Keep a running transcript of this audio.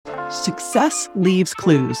Success leaves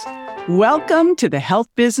clues. Welcome to the Health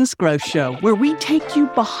Business Growth Show, where we take you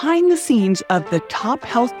behind the scenes of the top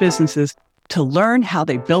health businesses to learn how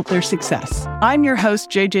they built their success. I'm your host,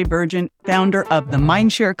 JJ Burgin, founder of the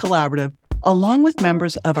Mindshare Collaborative, along with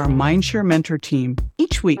members of our Mindshare Mentor team.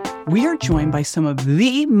 Each week, we are joined by some of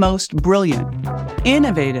the most brilliant,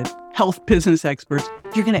 innovative health business experts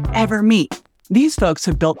you're going to ever meet. These folks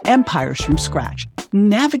have built empires from scratch,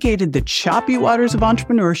 navigated the choppy waters of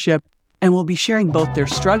entrepreneurship, and will be sharing both their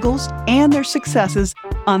struggles and their successes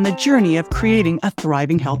on the journey of creating a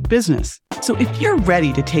thriving health business. So if you're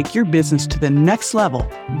ready to take your business to the next level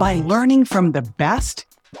by learning from the best,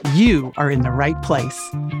 you are in the right place.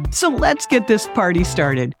 So let's get this party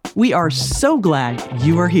started. We are so glad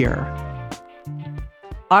you are here.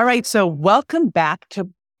 All right, so welcome back to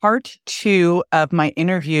part 2 of my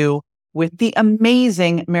interview with the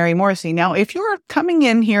amazing Mary Morrissey. Now, if you're coming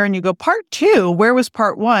in here and you go, part 2, where was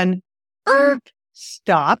part 1?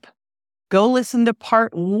 Stop, go listen to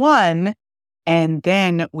part 1, and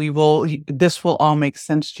then this will all make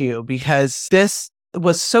sense to you, because this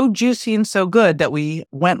was so juicy and so good that we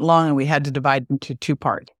went long and we had to divide into 2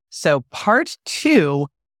 parts. So part 2,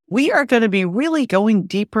 we are going to be really going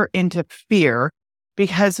deeper into fear,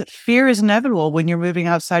 because fear is inevitable when you're moving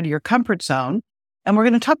outside of your comfort zone. And we're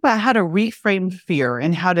going to talk about how to reframe fear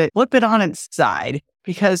and how to flip it on its side,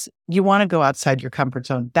 because you want to go outside your comfort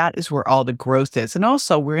zone. That is where all the growth is. And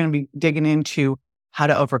also, we're going to be digging into how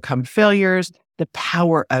to overcome failures, the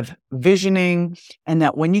power of visioning, and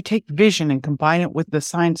that when you take vision and combine it with the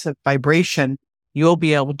science of vibration, you'll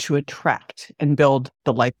be able to attract and build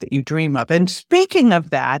the life that you dream of. And speaking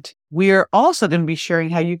of that, we're also going to be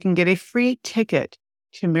sharing how you can get a free ticket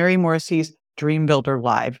to Mary Morrissey's Dream Builder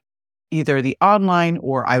Live, either the online,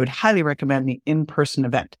 or I would highly recommend the in-person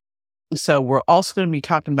event. So we're also going to be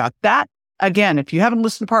talking about that. Again, if you haven't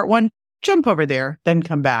listened to part 1, jump over there, then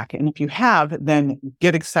come back. And if you have, then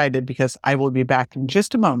get excited, because I will be back in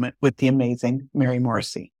just a moment with the amazing Mary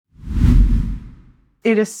Morrissey.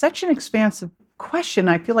 It is such an expansive question.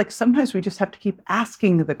 I feel like sometimes we just have to keep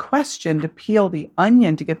asking the question to peel the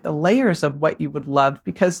onion to get the layers of what you would love,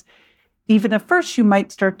 because even at first you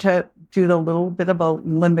might start to do the little bit of a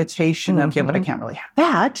limitation of, yeah, but I can't really have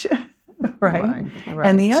that, right?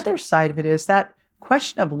 And the other side of it is that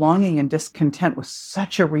question of longing and discontent was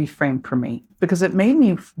such a reframe for me, because it made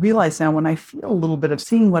me realize now, when I feel a little bit of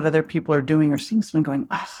seeing what other people are doing or seeing someone going,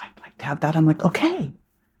 oh, I'd like to have that, I'm like, okay,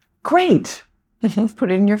 great.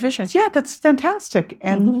 Put it in your vision. Yeah, that's fantastic.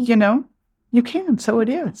 And, you can. So it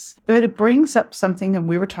is. But it brings up something, and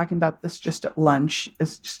we were talking about this just at lunch,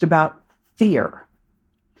 it's just about fear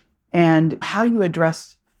and how you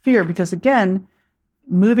address fear. Because again,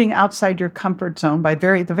 moving outside your comfort zone, by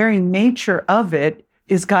the very nature of it,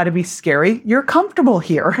 is got to be scary. You're comfortable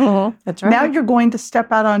here. That's right. Now you're going to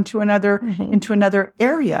step out onto into another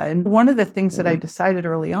area. And one of the things that I decided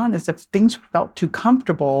early on is if things felt too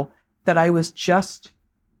comfortable, that I was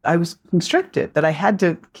constricted, that I had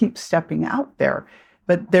to keep stepping out there.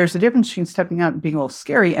 But there's a difference between stepping out and being a little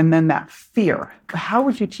scary and then that fear. How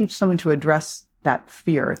would you teach someone to address that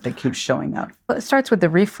fear that keeps showing up? Well, it starts with the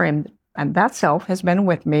reframe. And that self has been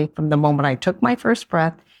with me from the moment I took my first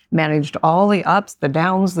breath, managed all the ups, the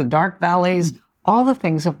downs, the dark valleys, all the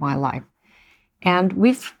things of my life. And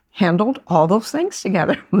we've handled all those things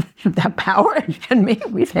together. That power and me,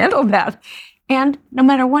 we've handled that. And no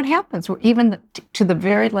matter what happens, or even to the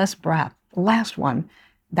very last breath, the last one,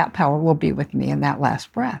 that power will be with me in that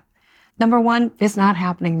last breath. Number 1, it's not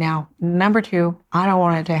happening now. Number 2, I don't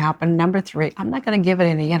want it to happen. Number 3, I'm not going to give it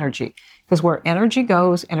any energy, because where energy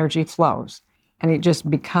goes, energy flows. And it just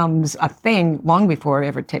becomes a thing long before it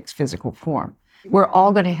ever takes physical form. We're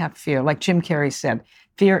all going to have fear. Like Jim Carrey said,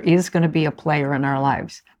 fear is going to be a player in our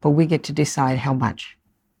lives, but we get to decide how much.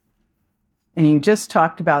 And you just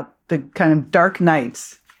talked about the kind of dark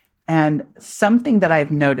nights. And something that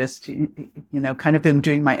I've noticed, kind of in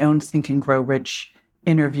doing my own Think and Grow Rich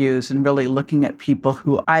interviews and really looking at people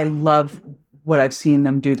who I love what I've seen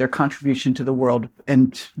them do, their contribution to the world.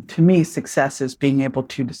 And to me, success is being able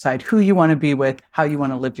to decide who you want to be with, how you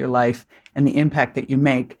want to live your life, and the impact that you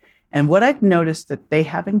make. And what I've noticed that they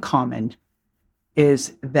have in common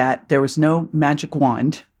is that there was no magic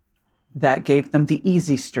wand that gave them the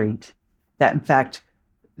easy street. That in fact,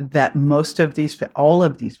 that all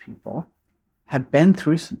of these people have been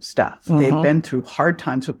through some stuff. They've been through hard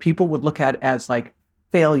times. So people would look at it as like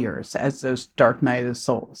failures, as those dark night of the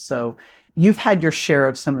soul. So you've had your share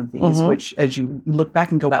of some of these, which as you look back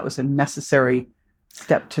and go, that was a necessary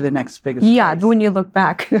step to the next biggest place. When you look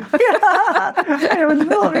back.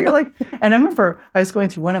 You're like, and I remember I was going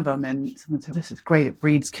through one of them and someone said, "This is great. It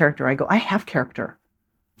breeds character." I go, "I have character.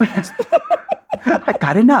 I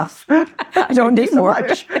got enough. I don't need more.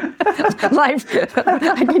 Life.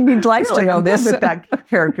 I need life to know this." With that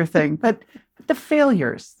character thing. But the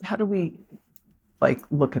failures, how do we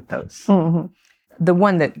look at those? Mm-hmm. The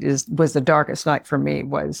one that was the darkest night for me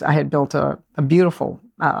was I had built a beautiful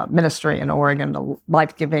ministry in Oregon, a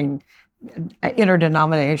life-giving,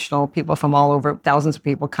 interdenominational, people from all over, thousands of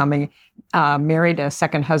people coming, married a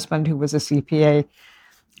second husband who was a CPA.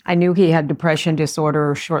 I knew he had depression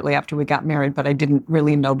disorder shortly after we got married, but I didn't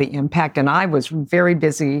really know the impact. And I was very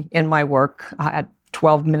busy in my work. I had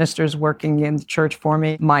 12 ministers working in the church for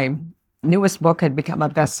me. My newest book had become a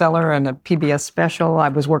bestseller and a PBS special. I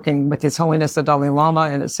was working with His Holiness the Dalai Lama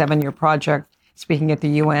in a 7-year project, speaking at the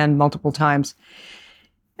UN multiple times.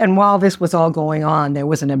 And while this was all going on, there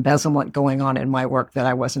was an embezzlement going on in my work that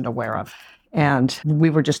I wasn't aware of. And we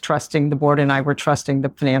were just trusting, the board and I were trusting the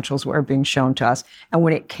financials were being shown to us. And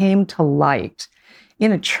when it came to light,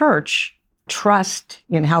 in a church, trust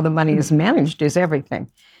in how the money is managed is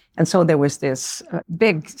everything. And so there was this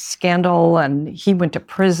big scandal, and he went to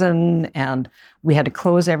prison, and we had to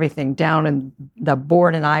close everything down, and the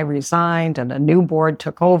board and I resigned, and a new board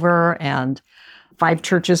took over, and 5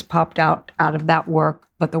 churches popped out of that work.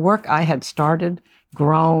 But the work I had started,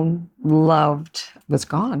 grown, loved, was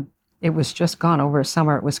gone. It was just gone. Over a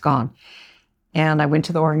summer, it was gone. And I went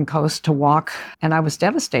to the Oregon coast to walk, and I was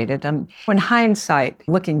devastated. And in hindsight,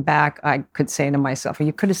 looking back, I could say to myself, well,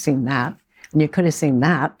 you could have seen that, and you could have seen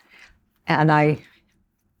that. And I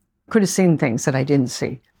could have seen things that I didn't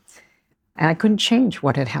see. And I couldn't change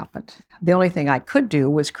what had happened. The only thing I could do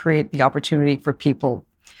was create the opportunity for people.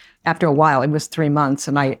 After a while, it was 3 months,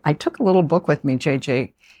 and I took a little book with me,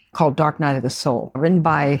 JJ, called Dark Night of the Soul, written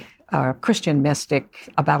by a Christian mystic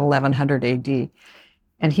about 1100 AD.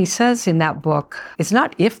 And he says in that book, it's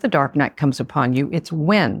not if the dark night comes upon you, it's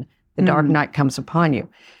when the dark night comes upon you.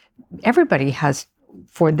 Everybody has,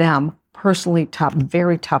 for them, personally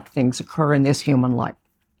very tough things occur in this human life.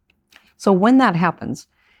 So when that happens,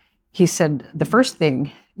 he said, the first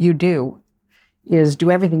thing you do is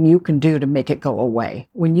do everything you can do to make it go away.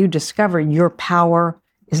 When you discover your power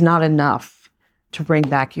is not enough to bring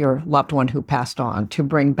back your loved one who passed on, to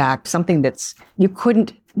bring back something you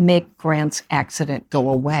couldn't make Grant's accident go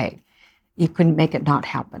away. You couldn't make it not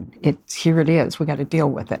happen. Here it is. We got to deal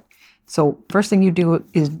with it. So first thing you do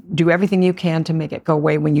is do everything you can to make it go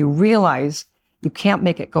away. When you realize you can't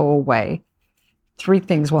make it go away, 3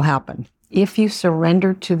 things will happen. If you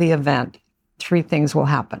surrender to the event, 3 things will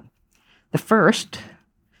happen. The first,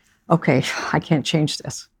 okay, I can't change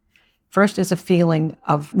this. First is a feeling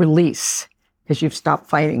of release because you've stopped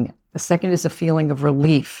fighting it. The second is a feeling of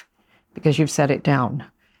relief because you've set it down.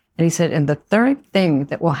 And he said, and the third thing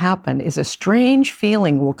that will happen is a strange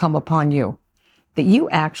feeling will come upon you that you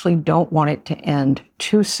actually don't want it to end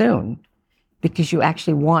too soon because you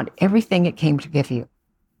actually want everything it came to give you.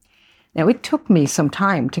 Now, it took me some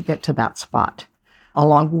time to get to that spot,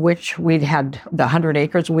 along which we'd had the 100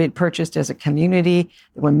 acres we had purchased as a community.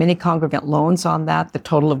 There were many congregant loans on that, the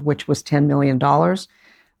total of which was $10 million.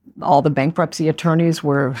 All the bankruptcy attorneys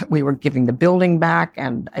we were giving the building back,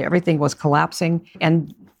 and everything was collapsing.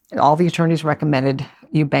 And all the attorneys recommended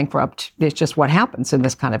you bankrupt. It's just what happens in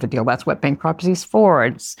this kind of a deal. That's what bankruptcy is for.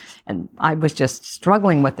 And I was just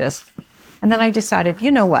struggling with this. And then I decided,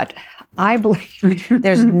 you know what? I believe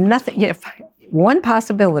there's nothing. If one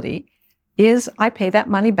possibility is I pay that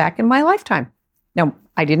money back in my lifetime. Now,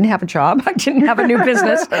 I didn't have a job. I didn't have a new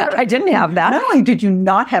business. I didn't have that. Not only did you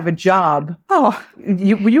not have a job,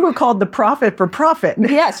 you were called the prophet for profit.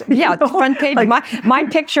 Yes, yeah. The front page, my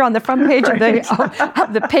picture on the front page of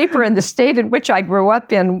the paper in the state in which I grew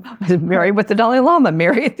up in was married with the Dalai Lama,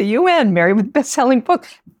 married at the UN, married with best-selling book,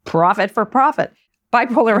 profit for profit.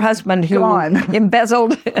 Bipolar husband who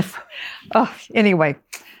embezzled. Anyway,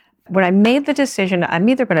 when I made the decision, I'm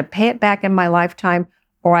either going to pay it back in my lifetime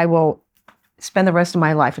or I will spend the rest of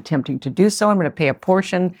my life attempting to do so. I'm going to pay a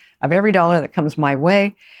portion of every dollar that comes my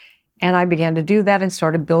way. And I began to do that and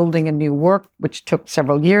started building a new work, which took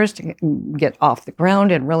several years to get off the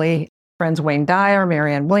ground. And really, friends Wayne Dyer,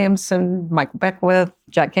 Marianne Williamson, Michael Beckwith,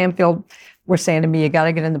 Jack Canfield were saying to me, you got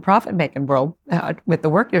to get in the profit-making world with the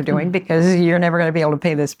work you're doing because you're never going to be able to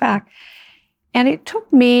pay this back. And it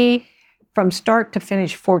took me from start to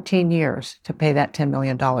finish 14 years to pay that $10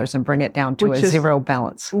 million and bring it down to a zero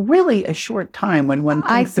balance. Really a short time when one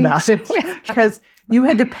thinks about it, because you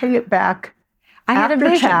had to pay it back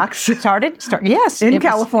after tax. Yes. In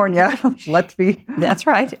California. That's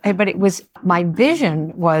right. But my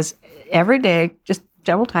vision was every day, just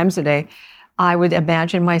several times a day, I would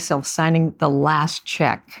imagine myself signing the last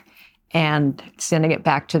check and sending it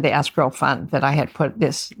back to the escrow fund that I had put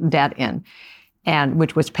this debt in, and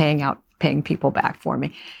which was paying people back for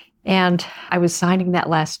me. And I was signing that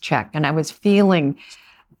last check, and I was feeling,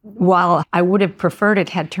 while I would have preferred it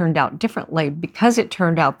had turned out differently, because it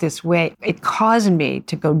turned out this way, it caused me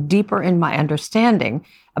to go deeper in my understanding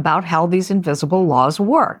about how these invisible laws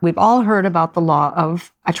work. We've all heard about the law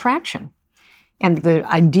of attraction. And the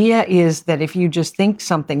idea is that if you just think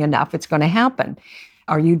something enough, it's going to happen.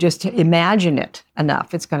 Or you just imagine it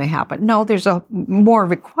enough, it's going to happen. No, there's a more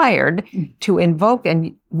required to invoke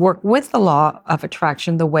and work with the law of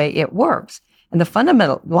attraction the way it works. And the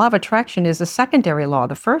fundamental law of attraction is a secondary law.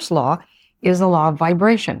 The first law is the law of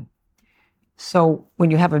vibration. So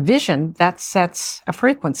when you have a vision, that sets a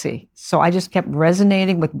frequency. So I just kept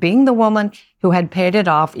resonating with being the woman who had paid it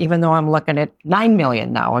off, even though I'm looking at 9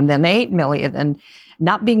 million now and then 8 million, and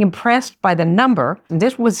not being impressed by the number.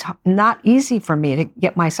 This was not easy for me to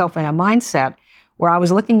get myself in a mindset where I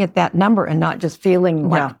was looking at that number and not just feeling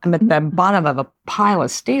like I'm at the bottom of a pile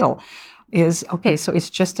of steel. Is, okay, so it's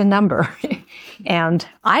just a number. And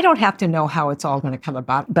I don't have to know how it's all going to come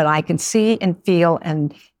about, but I can see and feel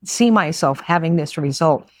and see myself having this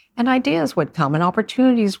result. And ideas would come and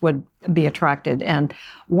opportunities would be attracted. And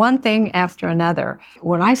one thing after another.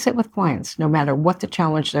 When I sit with clients, no matter what the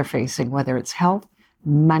challenge they're facing, whether it's health,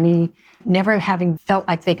 money, never having felt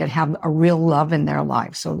like they could have a real love in their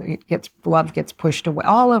life. So love gets pushed away.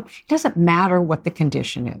 It doesn't matter what the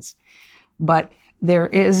condition is. But there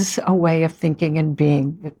is a way of thinking and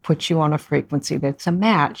being that puts you on a frequency that's a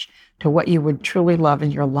match to what you would truly love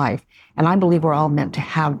in your life. And I believe we're all meant to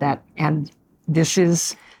have that. And this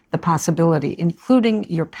is the possibility, including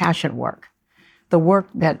your passion work, the work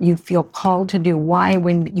that you feel called to do. Why,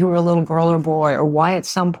 when you were a little girl or boy, or why at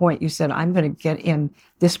some point you said, I'm going to get in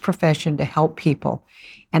this profession to help people.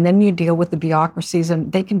 And then you deal with the bureaucracies,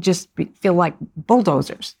 and they can just feel like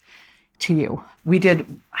bulldozers to you. We did,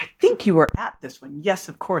 I think you were at this one. Yes,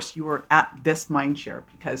 of course, you were at this Mindshare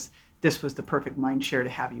because this was the perfect Mindshare to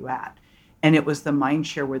have you at. And it was the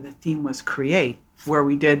Mindshare where the theme was create, where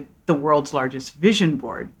we did the world's largest vision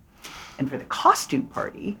board. And for the costume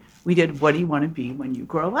party, we did what do you want to be when you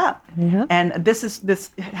grow up? Mm-hmm. And this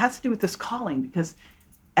has to do with this calling, because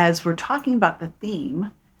as we're talking about the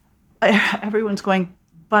theme, everyone's going,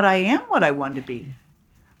 but I am what I want to be.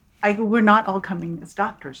 We're not all coming as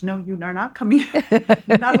doctors. No, you are not coming.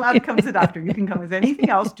 You're not allowed to come as a doctor. You can come as anything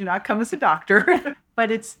else. Do not come as a doctor.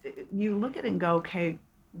 But you look at it and go, okay,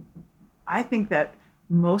 I think that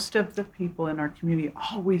most of the people in our community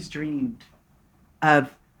always dreamed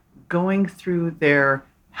of going through their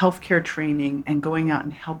healthcare training and going out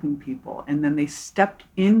and helping people. And then they stepped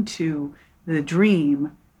into the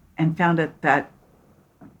dream and found out that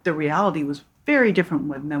the reality was very different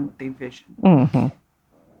than what they visioned. Mm-hmm.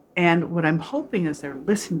 And what I'm hoping as they're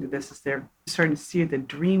listening to this is they're starting to see the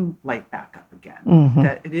dream light back up again, mm-hmm.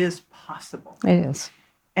 that it is possible. It is.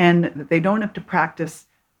 And that they don't have to practice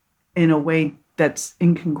in a way that's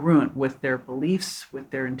incongruent with their beliefs,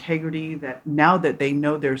 with their integrity, that now that they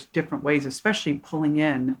know there's different ways, especially pulling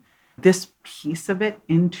in this piece of it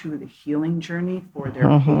into the healing journey for their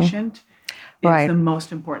mm-hmm. patient is the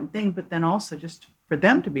most important thing, but then also just for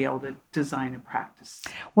them to be able to design a practice.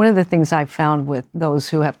 One of the things I've found with those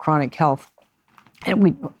who have chronic health, and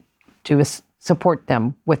we do support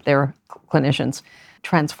them with their clinicians,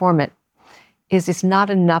 transform it, is it's not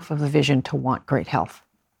enough of a vision to want great health.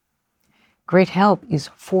 Great health is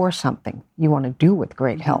for something you want to do with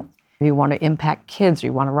great health. You want to impact kids, or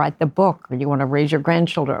you want to write the book, or you want to raise your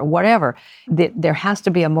grandchildren, or whatever. There has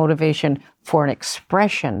to be a motivation for an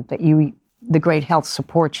expression that the great health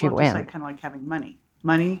supports you in. Like, kind of like having money.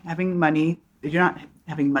 Having money. You're not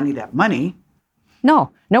having money to have money.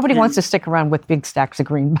 No, nobody wants to stick around with big stacks of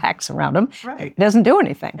greenbacks around them. Right. It doesn't do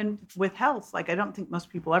anything. And with health, I don't think most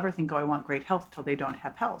people ever think, I want great health till they don't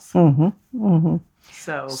have health. Mm-hmm. Mm-hmm.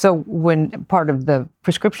 So when part of the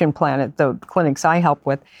prescription plan at the clinics I help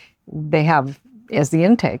with, they have as the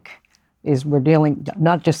intake is we're dealing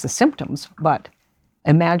not just the symptoms, but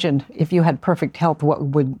imagine if you had perfect health, what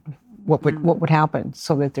would happen,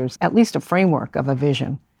 so that there's at least a framework of a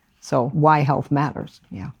vision. So why health matters.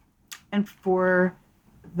 Yeah. And for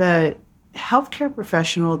the healthcare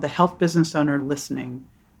professional, the health business owner listening,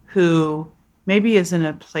 who maybe is in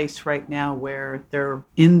a place right now where they're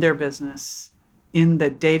in their business, in the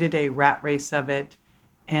day-to-day rat race of it,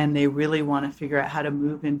 and they really want to figure out how to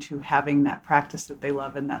move into having that practice that they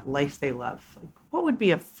love and that life they love, what would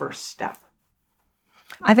be a first step?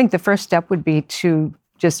 I think the first step would be to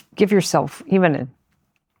just give yourself even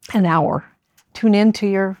an hour. Tune into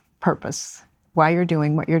your purpose, why you're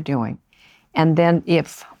doing what you're doing. And then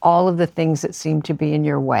if all of the things that seem to be in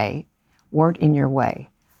your way weren't in your way,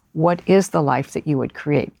 what is the life that you would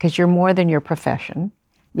create? Because you're more than your profession.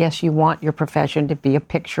 Yes, you want your profession to be a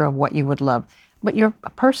picture of what you would love, but you're a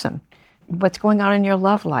person. What's going on in your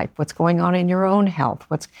love life? What's going on in your own health?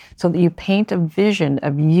 So that you paint a vision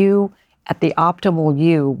of you at the optimal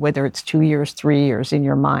you, whether it's 2 years, 3 years in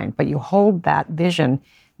your mind, but you hold that vision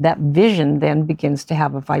then begins to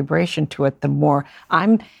have a vibration to it. The more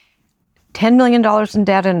I'm $10 million in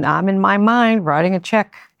debt and I'm in my mind writing a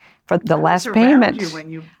check for the last payment.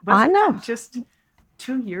 I know. Just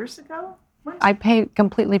 2 years ago? I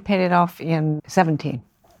completely paid it off in 17.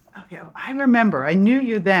 Okay, I remember. I knew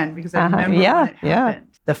you then because I remember when it happened. Yeah.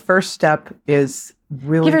 The first step is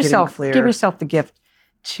really getting clear. Give yourself the gift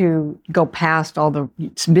to go past all the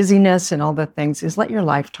busyness and all the things, is let your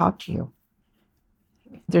life talk to you.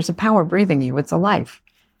 There's a power breathing you. It's a life.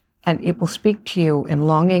 And it will speak to you in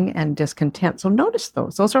longing and discontent. So notice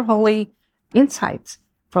those. Those are holy insights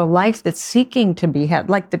for a life that's seeking to be had.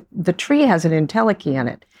 Like the tree has an entelechy in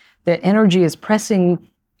it. The energy is pressing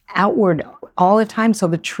outward all the time so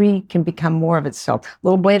the tree can become more of itself. A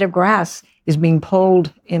little blade of grass is being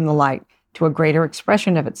pulled in the light to a greater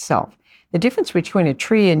expression of itself. The difference between a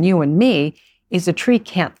tree and you and me is a tree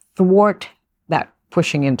can't thwart that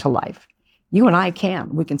pushing into life. You and I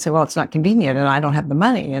can. We can say, well, it's not convenient and I don't have the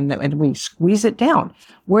money, and we squeeze it down.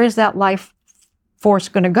 Where's that life force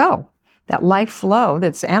going to go? That life flow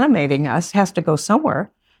that's animating us has to go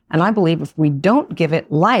somewhere. And I believe if we don't give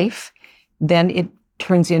it life, then it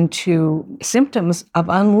turns into symptoms of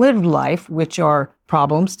unlived life, which are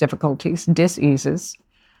problems, difficulties, diseases,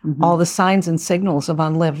 all the signs and signals of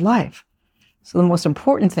unlived life. So the most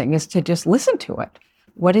important thing is to just listen to it.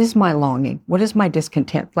 What is my longing? What is my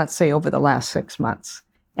discontent, let's say, over the last 6 months?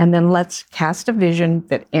 And then let's cast a vision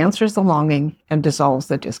that answers the longing and dissolves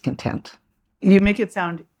the discontent. You make it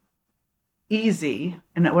sound easy.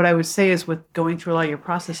 And what I would say is with going through a lot of your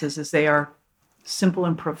processes is they are simple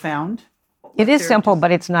and profound. It is simple,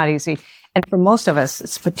 but it's not easy. And for most of us,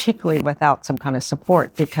 it's particularly without some kind of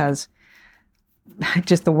support, because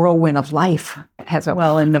just the whirlwind of life has a...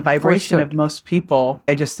 Well, and the vibration of most people,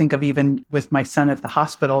 I just think of even with my son at the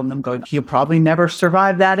hospital and them going, he'll probably never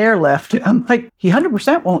survive that airlift. I'm like, he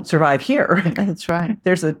 100% won't survive here. That's right.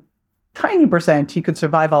 There's a tiny percent he could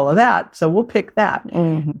survive all of that, so we'll pick that.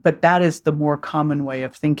 But that is the more common way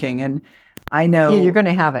of thinking. And I know... Yeah, you're going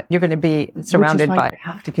to have it. You're going to be surrounded by it.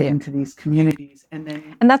 You have to get into these communities.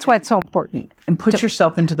 And that's why it's so important. And put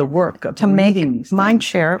yourself into the work of to make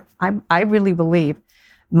Mindshare. I really believe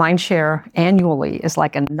Mindshare annually is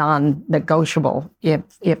like a non-negotiable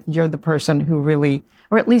if you're the person who really,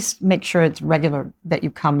 or at least make sure it's regular that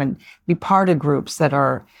you come and be part of groups that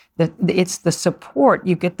are, it's the support.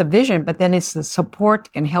 You get the vision, but then it's the support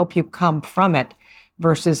that can help you come from it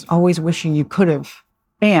versus always wishing you could have.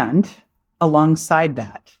 And alongside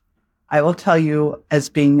that, I will tell you, as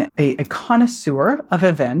being a connoisseur of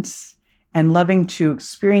events and loving to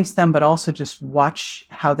experience them, but also just watch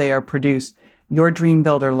how they are produced, your Dream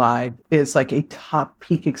Builder Live is like a top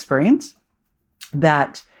peak experience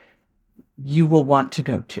that you will want to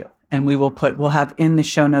go to. And we'll have in the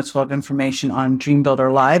show notes, we'll have information on Dream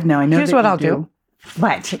Builder Live. Now, I know here's what I'll do.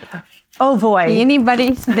 But, oh boy.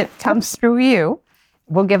 Anybody that comes through you,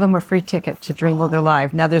 we'll give them a free ticket to Dream Builder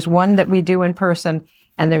Live. Now, there's one that we do in person,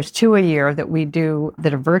 and there's 2 a year that we do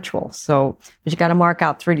that are virtual. So you got to mark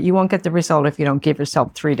out 3. You won't get the result if you don't give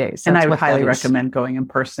yourself 3 days. And I would highly recommend going in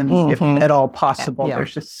person if at all possible. Yeah.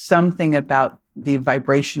 There's just something about the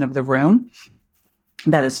vibration of the room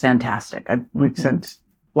that is fantastic. We've sent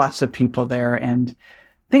lots of people there, and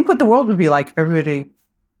think what the world would be like if everybody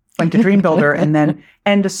went to Dream Builder.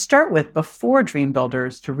 And to start with, before Dream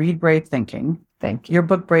Builders, to read Brave Thinking. Thank you. Your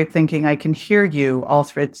book, Brave Thinking, I can hear you all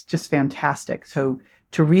through. It's just fantastic. So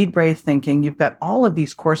to read Brave Thinking, you've got all of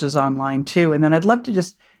these courses online too. And then I'd love to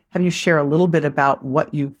just have you share a little bit about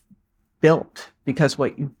what you've built, because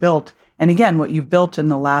what you've built, and again, what you've built in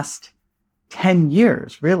the last 10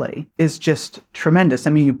 years really is just tremendous. I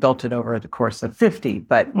mean, you built it over the course of 50,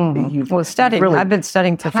 but you've really I've been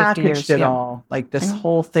studying for 50 years. Packaged it all, like this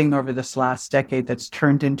whole thing over this last decade that's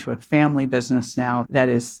turned into a family business now that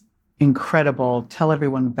is incredible. Tell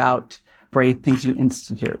everyone about Brave Thinking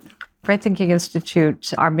Institute. Brave Thinking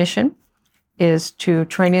Institute, our mission is to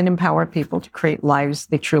train and empower people to create lives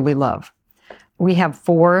they truly love. We have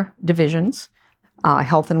 4 divisions: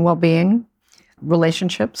 health and well-being,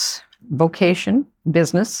 relationships, vocation,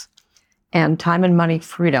 business, and time and money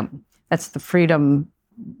freedom. That's the freedom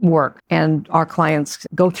work. And our clients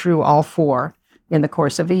go through all 4 in the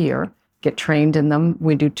course of a year. get trained in them.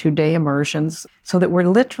 We do 2-day immersions so that we're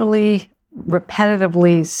literally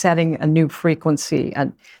repetitively setting a new frequency,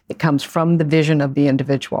 and it comes from the vision of the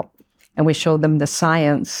individual. And we show them the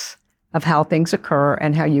science of how things occur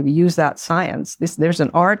and how you use that science. There's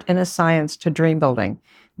an art and a science to dream building.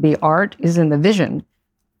 The art is in the vision,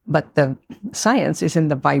 but the science is in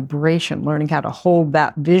the vibration, learning how to hold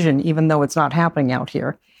that vision, even though it's not happening out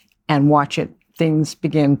here, and watch it, things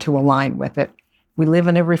begin to align with it. We live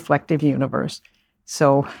in a reflective universe.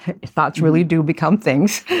 So thoughts really do become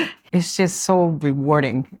things. It's just so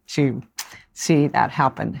rewarding to see that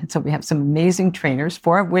happen. And so we have some amazing trainers,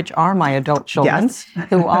 4 of which are my adult children, Yes.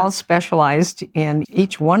 who all specialized in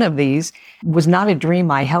each one of these. It was not a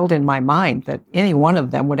dream I held in my mind that any one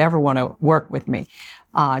of them would ever want to work with me,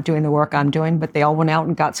 doing the work I'm doing, but they all went out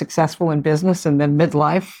and got successful in business, and then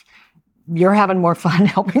midlife, you're having more fun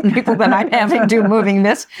helping people than I'm having to moving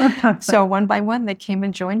this. So one by one, they came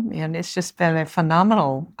and joined me, and it's just been a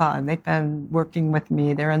phenomenal. They've been working with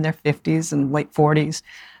me. They're in their 50s and late 40s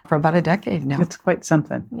for about a decade now. It's quite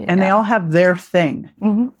something. Yeah. And they all have their thing.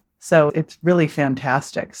 Mm-hmm. So it's really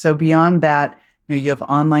fantastic. So beyond that, you have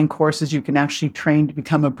online courses. You can actually train to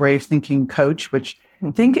become a brave thinking coach, which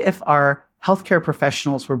I think if our healthcare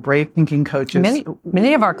professionals were brave thinking coaches.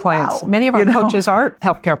 Many of our clients, many of our coaches are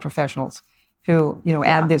healthcare professionals who,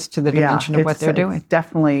 add this to the dimension of what they're doing. It's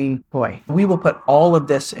definitely, we will put all of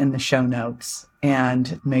this in the show notes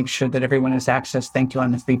and make sure that everyone has access. Thank you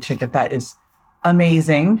on the free ticket. That is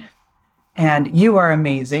amazing. And you are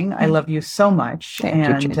amazing. I love you so much.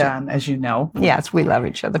 Thank you, as you know. Yes, we love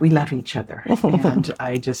each other. We love each other. And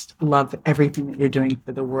I just love everything that you're doing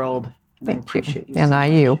for the world. Thank you.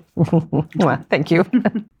 And you. Well, thank you.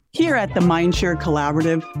 Here at the Mindshare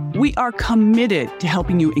Collaborative, we are committed to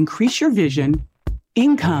helping you increase your vision,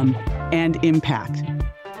 income, and impact.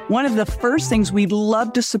 One of the first things we'd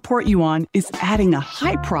love to support you on is adding a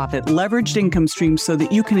high-profit leveraged income stream so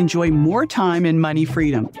that you can enjoy more time and money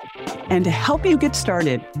freedom. And to help you get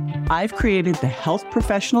started, I've created the Health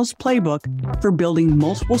Professionals Playbook for building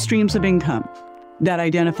multiple streams of income that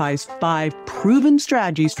identifies 5 proven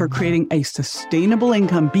strategies for creating a sustainable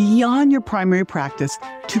income beyond your primary practice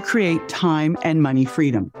to create time and money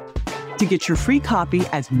freedom. To get your free copy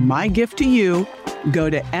as my gift to you,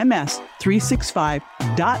 go to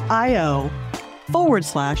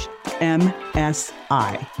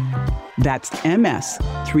ms365.io/MSI. That's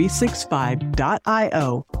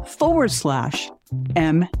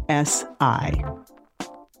ms365.io/MSI.